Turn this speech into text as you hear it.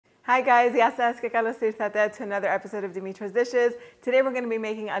Hi guys, to another episode of Dimitra's Dishes. Today we're going to be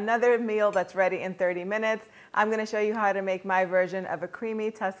making another meal that's ready in 30 minutes. I'm going to show you how to make my version of a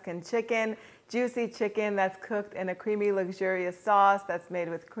creamy Tuscan chicken, juicy chicken that's cooked in a creamy, luxurious sauce that's made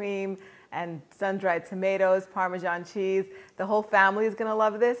with cream and sun-dried tomatoes, Parmesan cheese. The whole family is going to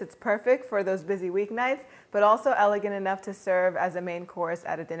love this. It's perfect for those busy weeknights, but also elegant enough to serve as a main course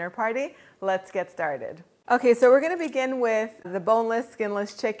at a dinner party. Let's get started. Okay, so we're going to begin with the boneless,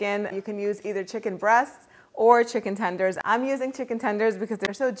 skinless chicken. You can use either chicken breasts or chicken tenders. I'm using chicken tenders because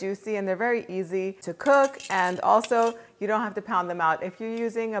they're so juicy and they're very easy to cook, and also you don't have to pound them out. If you're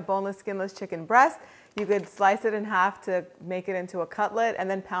using a boneless, skinless chicken breast, you could slice it in half to make it into a cutlet and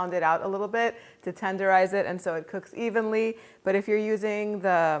then pound it out a little bit to tenderize it and so it cooks evenly. But if you're using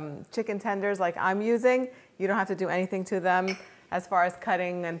the chicken tenders like I'm using, you don't have to do anything to them as far as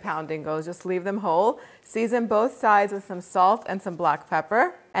cutting and pounding goes. Just leave them whole. Season both sides with some salt and some black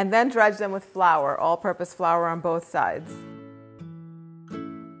pepper, and then dredge them with flour, all-purpose flour on both sides.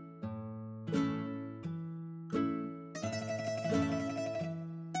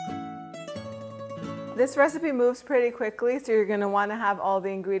 This recipe moves pretty quickly, so you're going to want to have all the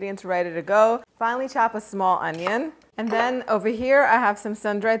ingredients ready to go. Finally, chop a small onion. And then over here, I have some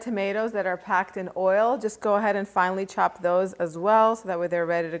sun-dried tomatoes that are packed in oil. Just go ahead and finely chop those as well, so that way they're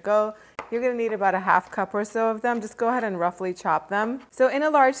ready to go. You're going to need about a half cup or so of them. Just go ahead and roughly chop them. So in a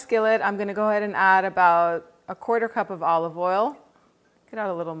large skillet, I'm going to go ahead and add about a quarter cup of olive oil. Get out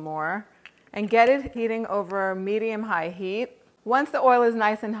a little more. And get it heating over medium-high heat. Once the oil is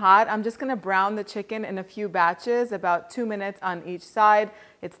nice and hot, I'm just going to brown the chicken in a few batches, about 2 minutes on each side.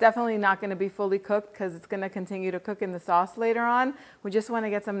 It's definitely not going to be fully cooked because it's going to continue to cook in the sauce later on. We just want to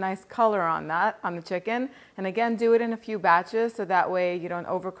get some nice color on the chicken. And again, do it in a few batches so that way you don't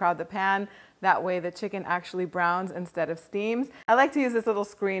overcrowd the pan. That way the chicken actually browns instead of steams. I like to use this little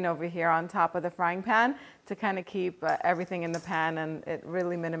screen over here on top of the frying pan to kind of keep everything in the pan, and it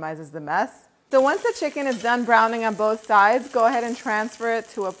really minimizes the mess. So once the chicken is done browning on both sides, go ahead and transfer it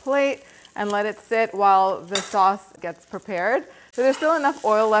to a plate and let it sit while the sauce gets prepared. So there's still enough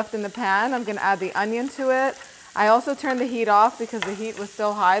oil left in the pan. I'm going to add the onion to it. I also turned the heat off because the heat was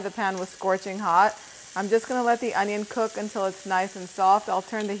so high, the pan was scorching hot. I'm just going to let the onion cook until it's nice and soft. I'll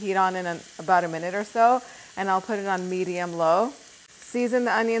turn the heat on in about a minute or so, and I'll put it on medium-low. Season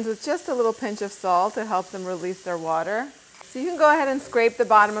the onions with just a little pinch of salt to help them release their water. So you can go ahead and scrape the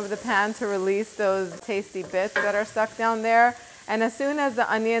bottom of the pan to release those tasty bits that are stuck down there. And as soon as the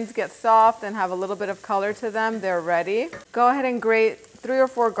onions get soft and have a little bit of color to them, they're ready. Go ahead and grate 3 or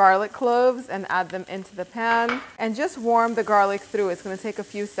 4 garlic cloves and add them into the pan. And just warm the garlic through. It's going to take a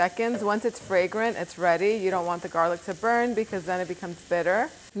few seconds. Once it's fragrant, it's ready. You don't want the garlic to burn because then it becomes bitter.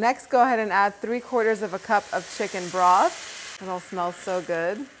 Next, go ahead and add 3/4 of a cup of chicken broth. It all smells so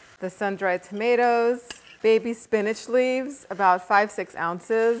good. The sun-dried tomatoes. Baby spinach leaves, about 5-6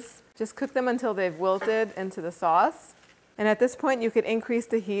 ounces. Just cook them until they've wilted into the sauce. And at this point, you could increase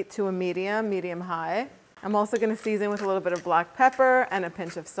the heat to a medium-high. I'm also going to season with a little bit of black pepper and a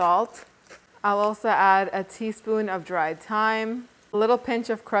pinch of salt. I'll also add a teaspoon of dried thyme, a little pinch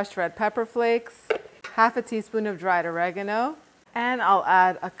of crushed red pepper flakes, half a teaspoon of dried oregano, and I'll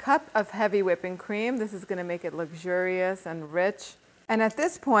add a cup of heavy whipping cream. This is going to make it luxurious and rich. And at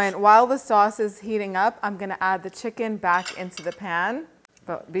this point, while the sauce is heating up, I'm going to add the chicken back into the pan.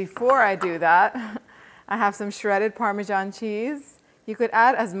 But before I do that, I have some shredded Parmesan cheese. You could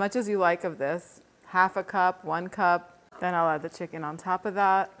add as much as you like of this, half a cup, 1 cup. Then I'll add the chicken on top of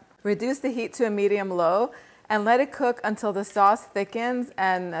that. Reduce the heat to a medium-low and let it cook until the sauce thickens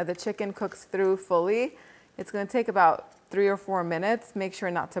and the chicken cooks through fully. It's going to take about 3 or 4 minutes. Make sure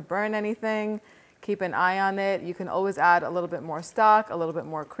not to burn anything. Keep an eye on it. You can always add a little bit more stock, a little bit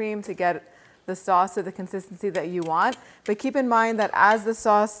more cream to get the sauce to the consistency that you want. But keep in mind that as the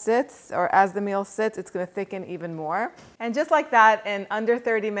sauce sits, or as the meal sits, it's going to thicken even more. And just like that, in under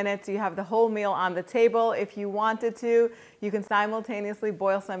 30 minutes, you have the whole meal on the table. If you wanted to, you can simultaneously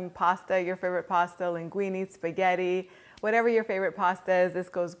boil some pasta, your favorite pasta, linguine, spaghetti, whatever your favorite pasta is. This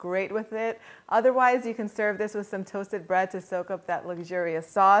goes great with it. Otherwise, you can serve this with some toasted bread to soak up that luxurious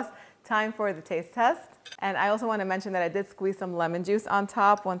sauce. Time for the taste test. And I also want to mention that I did squeeze some lemon juice on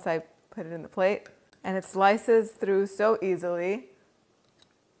top once I put it in the plate. And it slices through so easily.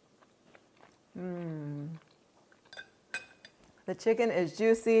 The chicken is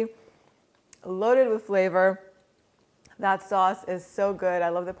juicy, loaded with flavor. That sauce is so good. I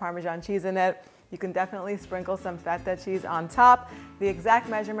love the Parmesan cheese in it. You can definitely sprinkle some feta cheese on top. The exact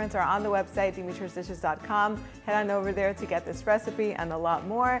measurements are on the website, dimitrasdishes.com. Head on over there to get this recipe and a lot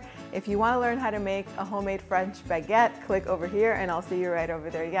more. If you want to learn how to make a homemade French baguette, click over here and I'll see you right over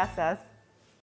there. Yes, Seth?